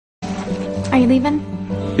Are you leaving?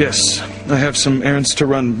 Yes, I have some errands to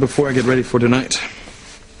run before I get ready for tonight.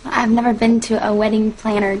 I've never been to a wedding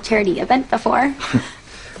planner charity event before.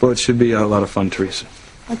 Well, it should be a lot of fun, Theresa.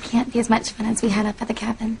 Well, it can't be as much fun as we had up at the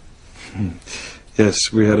cabin.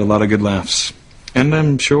 Yes, we had a lot of good laughs. And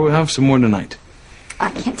I'm sure we'll have some more tonight. I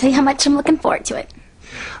can't tell you how much I'm looking forward to it.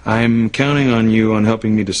 I'm counting on you on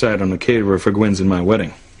helping me decide on a caterer for Gwen's and my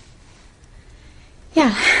wedding.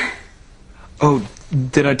 Yeah. Oh,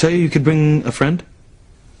 did I tell you could bring a friend?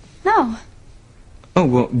 No. Oh,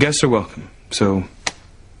 well, guests are welcome. So,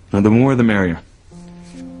 the more the merrier.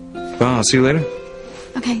 Well, I'll see you later.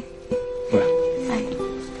 Okay. Well. Bye.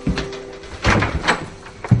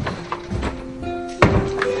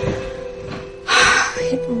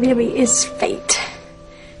 It really is fate.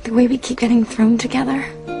 The way we keep getting thrown together.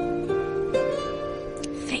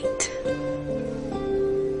 Fate.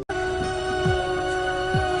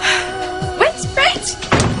 Wait!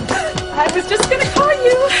 I was just gonna call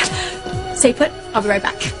you. Stay put. I'll be right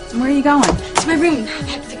back. Where are you going? To my room. I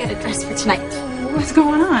have to get a dress for tonight. What's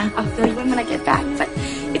going on? I'll fill you in when I get back, but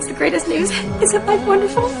it's the greatest news. Isn't life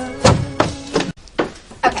wonderful?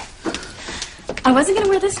 Okay. I wasn't gonna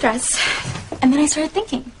wear this dress, and then I started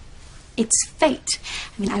thinking. It's fate.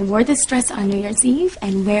 I mean, I wore this dress on New Year's Eve,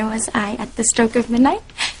 and where was I at the stroke of midnight?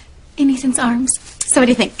 In Ethan's arms. So what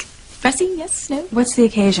do you think? Dressy? Yes? No? What's the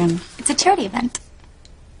occasion? It's a charity event.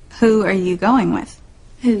 Who are you going with?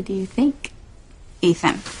 Who do you think?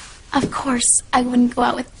 Ethan. Of course, I wouldn't go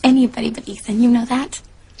out with anybody but Ethan. You know that?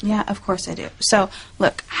 Yeah, of course I do. So,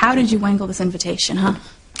 look, how did you wangle this invitation, huh?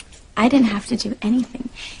 I didn't have to do anything.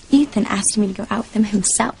 Ethan asked me to go out with him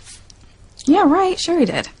himself. Yeah, right. Sure he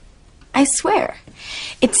did. I swear.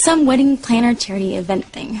 It's some wedding planner charity event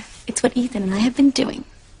thing. It's what Ethan and I have been doing.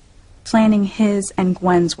 Planning his and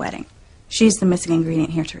Gwen's wedding. She's the missing ingredient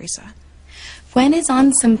here, Theresa. Gwen is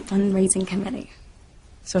on some fundraising committee.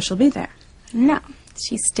 So she'll be there. No,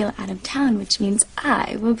 she's still out of town, which means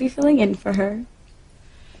I will be filling in for her.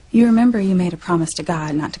 You remember you made a promise to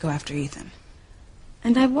God not to go after Ethan.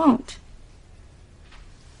 And I won't.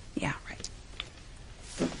 Yeah, right.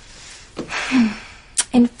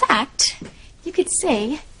 In fact, you could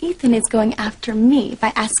say Ethan is going after me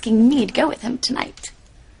by asking me to go with him tonight.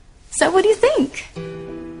 So what do you think?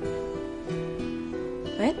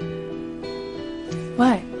 What?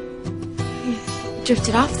 What? You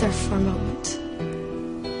drifted off there for a moment.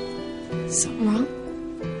 Something wrong?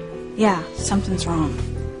 Yeah, something's wrong.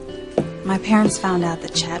 My parents found out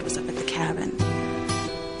that Chad was up at the cabin.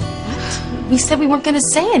 What? We said we weren't going to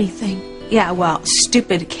say anything. Yeah, well,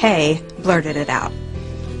 stupid Kay blurted it out.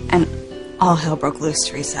 And all hell broke loose,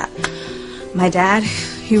 Theresa. My dad,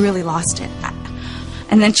 he really lost it.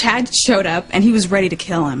 And then Chad showed up, and he was ready to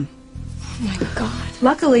kill him. Oh, my God.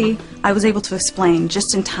 Luckily, I was able to explain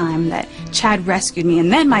just in time that Chad rescued me,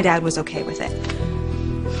 and then my dad was okay with it.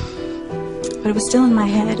 But it was still in my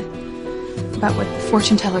head about what the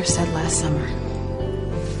fortune teller said last summer.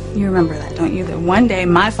 You remember that, don't you? That one day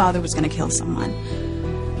my father was going to kill someone.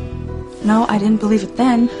 No, I didn't believe it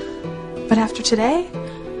then. But after today,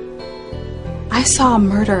 I saw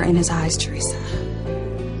murder in his eyes, Theresa.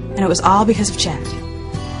 And it was all because of Chad.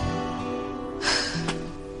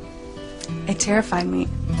 It terrified me.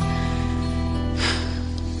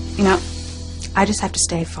 You know, I just have to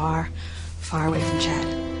stay far, far away from Chad.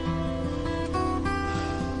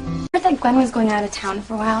 I heard that Gwen was going out of town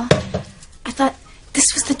for a while. I thought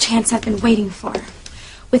this was the chance I've been waiting for.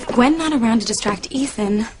 With Gwen not around to distract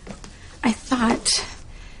Ethan, I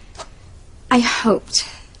hoped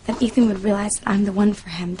that Ethan would realize that I'm the one for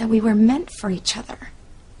him, that we were meant for each other.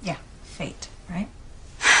 Yeah, fate, right?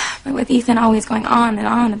 But with Ethan always going on and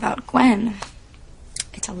on about Gwen,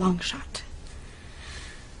 it's a long shot.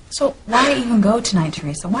 So why even go tonight,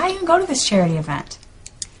 Theresa? Why even go to this charity event?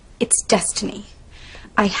 It's destiny.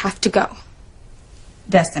 I have to go.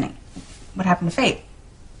 Destiny. What happened to fate?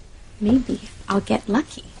 Maybe I'll get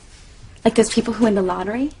lucky. Like those people who win the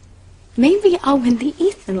lottery. Maybe I'll win the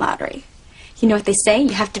Ethan lottery. You know what they say? You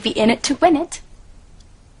have to be in it to win it.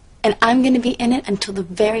 And I'm going to be in it until the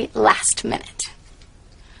very last minute.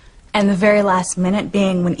 And the very last minute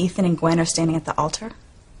being when Ethan and Gwen are standing at the altar?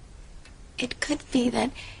 It could be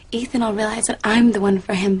that Ethan will realize that I'm the one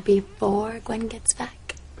for him before Gwen gets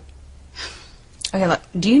back. Okay, look,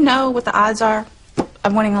 do you know what the odds are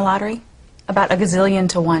of winning the lottery? About 1,000,000,000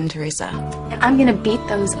 to 1, Theresa. And I'm going to beat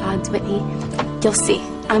those odds, Whitney. You'll see.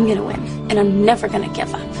 I'm going to win. And I'm never going to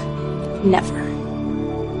give up. Never.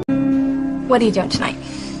 What are you doing tonight?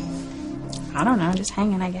 I don't know, just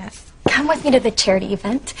hanging, I guess. Come with me to the charity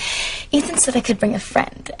event. Ethan said I could bring a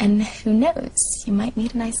friend. And who knows, you might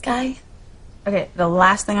meet a nice guy. Okay, the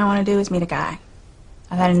last thing I want to do is meet a guy.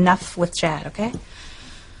 I've had enough with Chad, okay?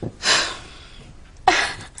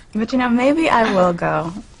 But you know, maybe I will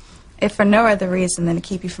go. If for no other reason than to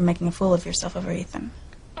keep you from making a fool of yourself over Ethan.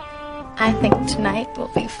 I think tonight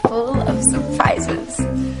will be full of surprises.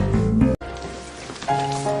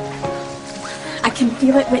 I can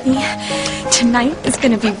feel it, Whitney. Tonight is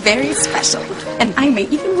going to be very special, and I may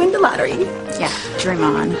even win the lottery. Yeah, dream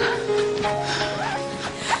on.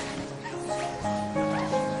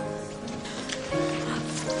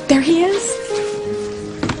 There he is.